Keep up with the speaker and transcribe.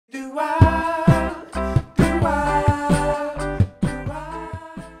I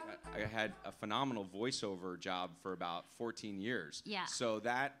had a phenomenal voiceover job for about 14 years. Yeah. So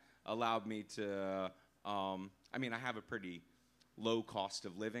that allowed me to, I mean, I have a pretty low cost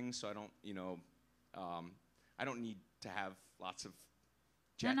of living, so I don't, I don't need to have lots of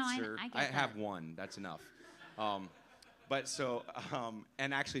jets. No, I get that. have one, that's enough. But so,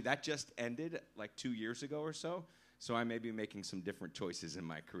 and actually that just ended like 2 years ago or so. So I may be making some different choices in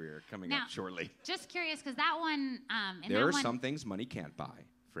my career coming up shortly. Just curious, because that one... There are some things money can't buy.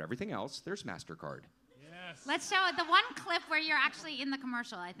 For everything else, there's Mastercard. Yes. Let's show it. The one clip where you're actually in the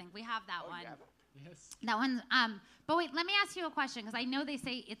commercial, I think. We have that one. Yeah. Yes. That one. But wait, let me ask you a question, because I know they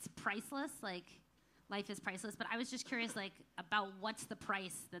say it's priceless, like life is priceless, but I was just curious, like, about what's the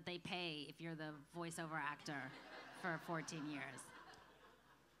price that they pay if you're the voiceover actor for 14 years?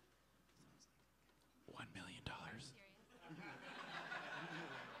 $1 million.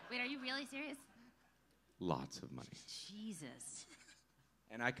 Wait, are you really serious? Lots of money. Jesus.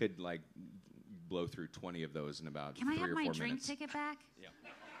 And I could, like, blow through 20 of those in about 3 or 4 minutes. Can I have my drink ticket back? Yeah.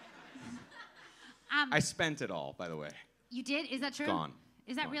 I spent it all, by the way. You did? Is that true? Gone.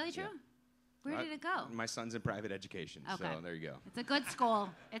 Is that Gone, really true? yeah. Where did it go? My son's in private education, Okay. so there you go. It's a good school.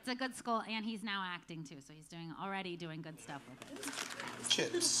 It's a good school, and he's now acting too, so he's already doing good stuff with it.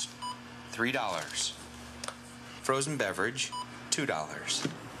 Chips, $3. Frozen beverage, $2.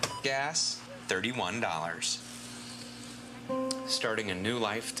 Gas, $31. Starting a new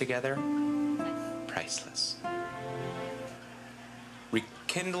life together, priceless.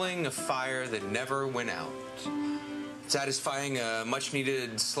 Rekindling a fire that never went out. Satisfying a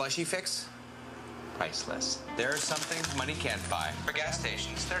much-needed slushy fix, priceless. There are some things money can't buy. For gas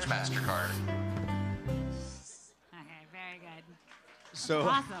stations, there's Mastercard. Okay, very good. So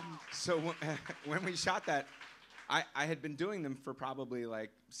Awesome. So when we shot that, I had been doing them for probably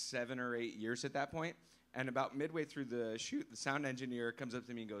like 7 or 8 years at that point, and about midway through the shoot, the sound engineer comes up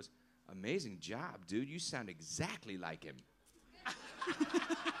to me and goes, "Amazing job, dude. You sound exactly like him."